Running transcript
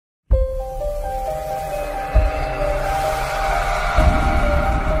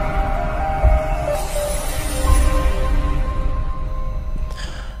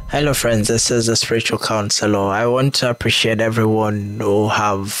Hello friends, this is the spiritual counselor. I want to appreciate everyone who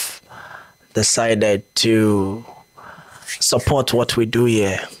have decided to support what we do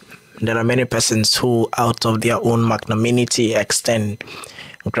here. There are many persons who, out of their own magnanimity, extend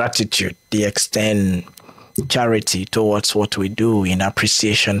gratitude, they extend charity towards what we do in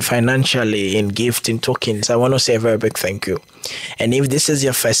appreciation, financially, in gift, in tokens. I want to say a very big thank you. And if this is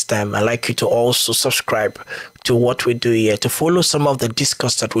your first time, I'd like you to also subscribe to what we do here, to follow some of the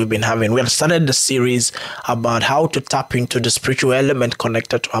discourse that we've been having. We have started the series about how to tap into the spiritual element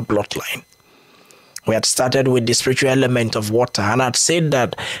connected to our bloodline. We had started with the spiritual element of water, and I'd said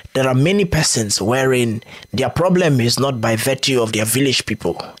that there are many persons wherein their problem is not by virtue of their village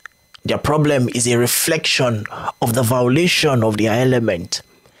people. Their problem is a reflection of the violation of their element.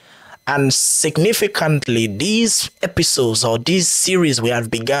 And significantly, these episodes or this series we have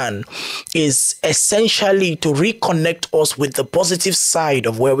begun is essentially to reconnect us with the positive side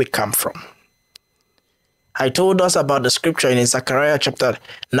of where we come from. I told us about the scripture in Zechariah chapter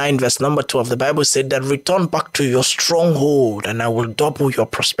 9, verse number 12. The Bible said that return back to your stronghold and I will double your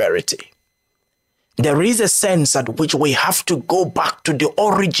prosperity. There is a sense at which we have to go back to the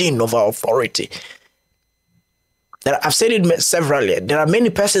origin of our authority. I've said it severally. There are many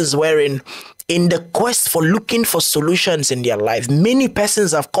persons wherein in the quest for looking for solutions in their life, many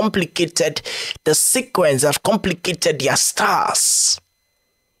persons have complicated the sequence, have complicated their stars.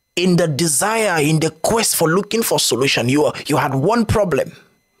 In the desire, in the quest for looking for solution, you had one problem.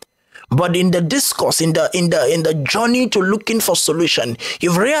 But in the discourse, in the journey to looking for solution,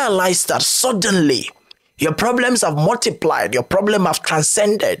 you've realized that suddenly your problems have multiplied, your problem have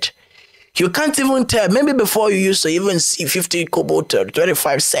transcended. You can't even tell. Maybe before you used to even see 50 kobo,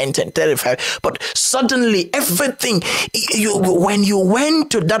 25 cents and 35. But suddenly everything, when you went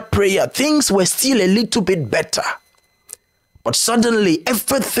to that prayer, things were still a little bit better. But suddenly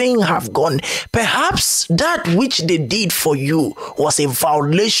everything have gone. Perhaps that which they did for you was a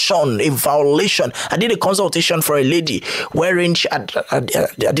violation, I did a consultation for a lady wherein I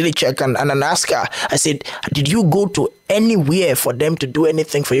did a check and I asked her, I said, did you go to anywhere for them to do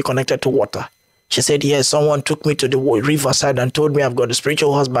anything for you connected to water? She said, yes, someone took me to the riverside and told me I've got a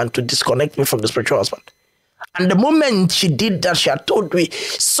spiritual husband to disconnect me from the spiritual husband. And the moment she did that, she had told me,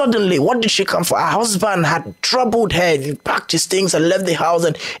 suddenly, what did she come for? Her husband had troubled her. He packed his things and left the house,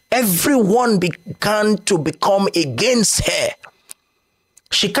 and everyone began to become against her.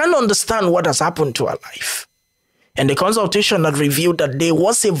 She can't understand what has happened to her life. And the consultation had revealed that there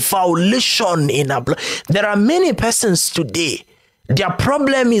was a violation in her blood. There are many persons today, their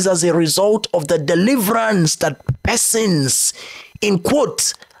problem is as a result of the deliverance that persons, in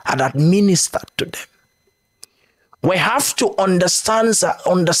quotes, had administered to them. We have to understand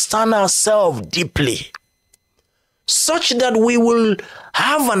ourselves deeply, such that we will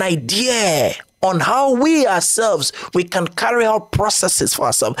have an idea on how we can carry out processes for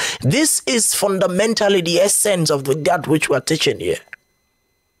ourselves. This is fundamentally the essence of that which we are teaching here.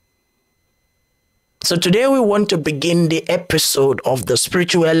 So today we want to begin the episode of the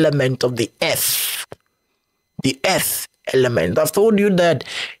spiritual element of the earth. The earth element. I've told you that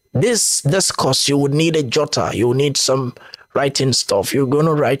this course, you would need a jotter, you need some writing stuff. You're going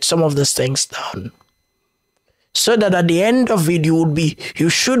to write some of these things down, so that at the end of it, you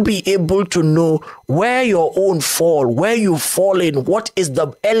should be able to know where your own fall, where you fall in, what is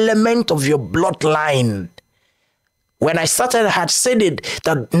the element of your bloodline. When I started, I had said it,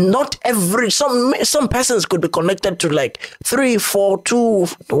 that not some persons could be connected to like 3, 4, 2,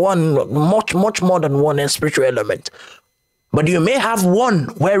 1, much more than one spiritual element. But you may have one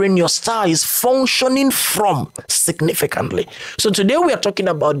wherein your star is functioning from significantly. So today we are talking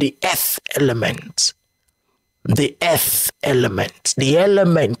about the earth element. The earth element. The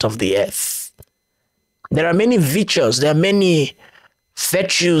element of the earth. There are many virtues. There are many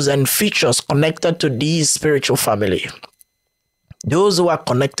virtues and features connected to this spiritual family. Those who are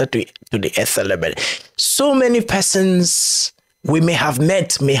connected to the earth element. So many persons we may have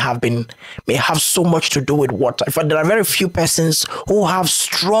met, may have so much to do with water. In fact, there are very few persons who have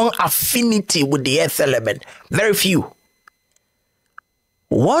strong affinity with the earth element. Very few.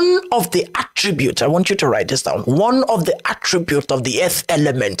 One of the attributes, I want you to write this down. One of the attributes of the earth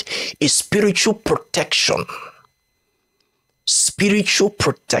element is spiritual protection. Spiritual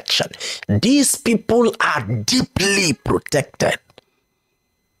protection. These people are deeply protected.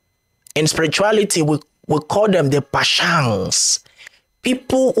 In spirituality, we call them the pashangs.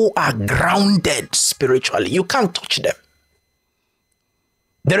 People who are grounded spiritually. You can't touch them.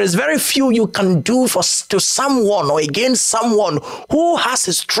 There is very few you can do to someone or against someone who has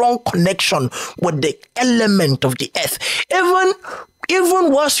a strong connection with the element of the earth. Even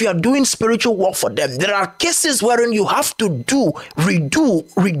Even whilst you are doing spiritual work for them, there are cases wherein you have to do,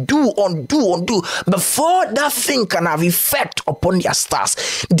 redo, undo before that thing can have effect upon their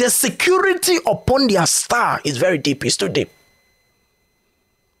stars. The security upon their star is very deep, it's too deep.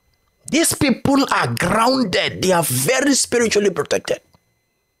 These people are grounded, they are very spiritually protected.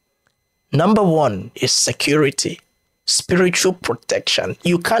 Number one is security, spiritual protection.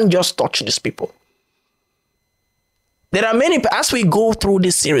 You can't just touch these people. There are many, as we go through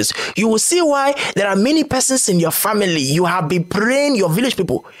this series, you will see why there are many persons in your family. You have been praying, your village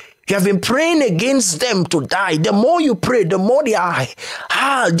people, you have been praying against them to die. The more you pray, the more they are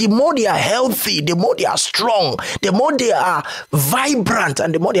healthy, the more they are strong, the more they are vibrant,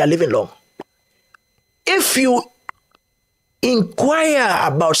 and the more they are living long. If you inquire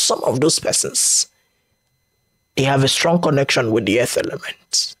about some of those persons, they have a strong connection with the earth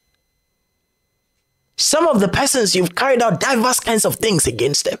element. Some of the persons, you've carried out diverse kinds of things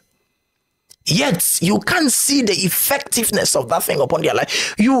against them. Yet, you can't see the effectiveness of that thing upon their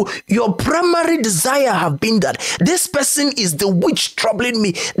life. Your primary desire have been that this person is the witch troubling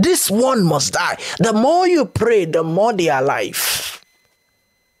me. This one must die. The more you pray, the more they are alive.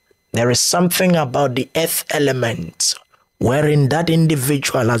 There is something about the earth element wherein that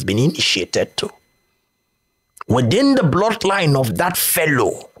individual has been initiated to. Within the bloodline of that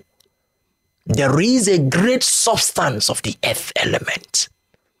fellow, there is a great substance of the earth element.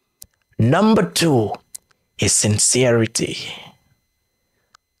 Number two is sincerity.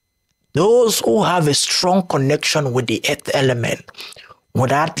 Those who have a strong connection with the earth element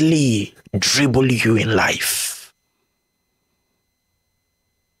would hardly dribble you in life.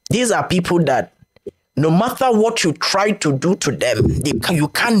 These are people that no matter what you try to do to them, you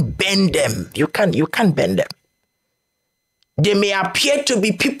can't bend them. You can't bend them. They may appear to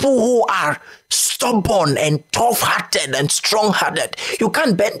be people who are stubborn and tough-hearted and strong-hearted. You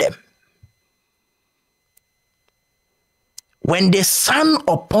can't bend them. When they stand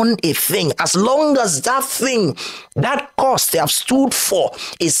upon a thing, as long as that thing, that cause they have stood for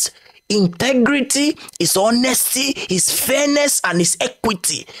is integrity, is honesty, is fairness, and is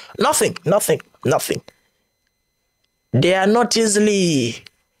equity, nothing. They are not easily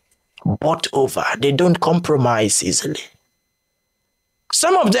bought over. They don't compromise easily.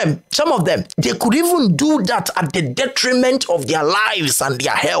 Some of them, they could even do that at the detriment of their lives and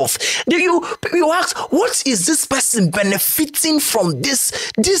their health. You ask, what is this person benefiting from this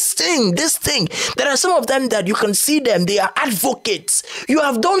thing? There are some of them that you can see them, they are advocates. You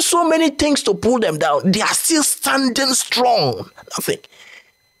have done so many things to pull them down. They are still standing strong. Nothing.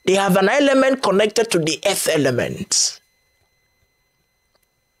 They have an element connected to the earth element.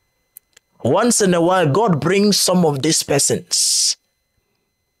 Once in a while, God brings some of these persons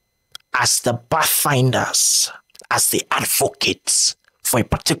as the pathfinders, as the advocates for a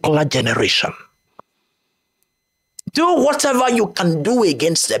particular generation. Do whatever you can do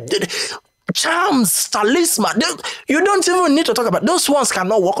against them. Charms, talisman, you don't even need to talk about those ones.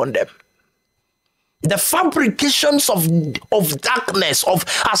 Cannot work on them. The fabrications of darkness,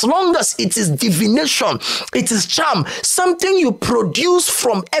 as long as it is divination, it is charm, something you produce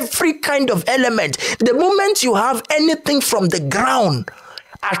from every kind of element. The moment you have anything from the ground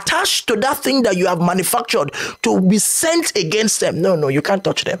attached to that thing that you have manufactured to be sent against them, no, you can't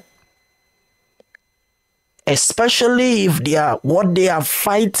touch them. Especially if what they are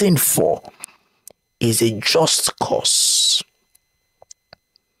fighting for is a just cause.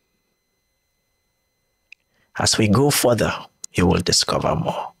 As we go further, you will discover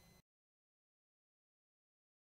more.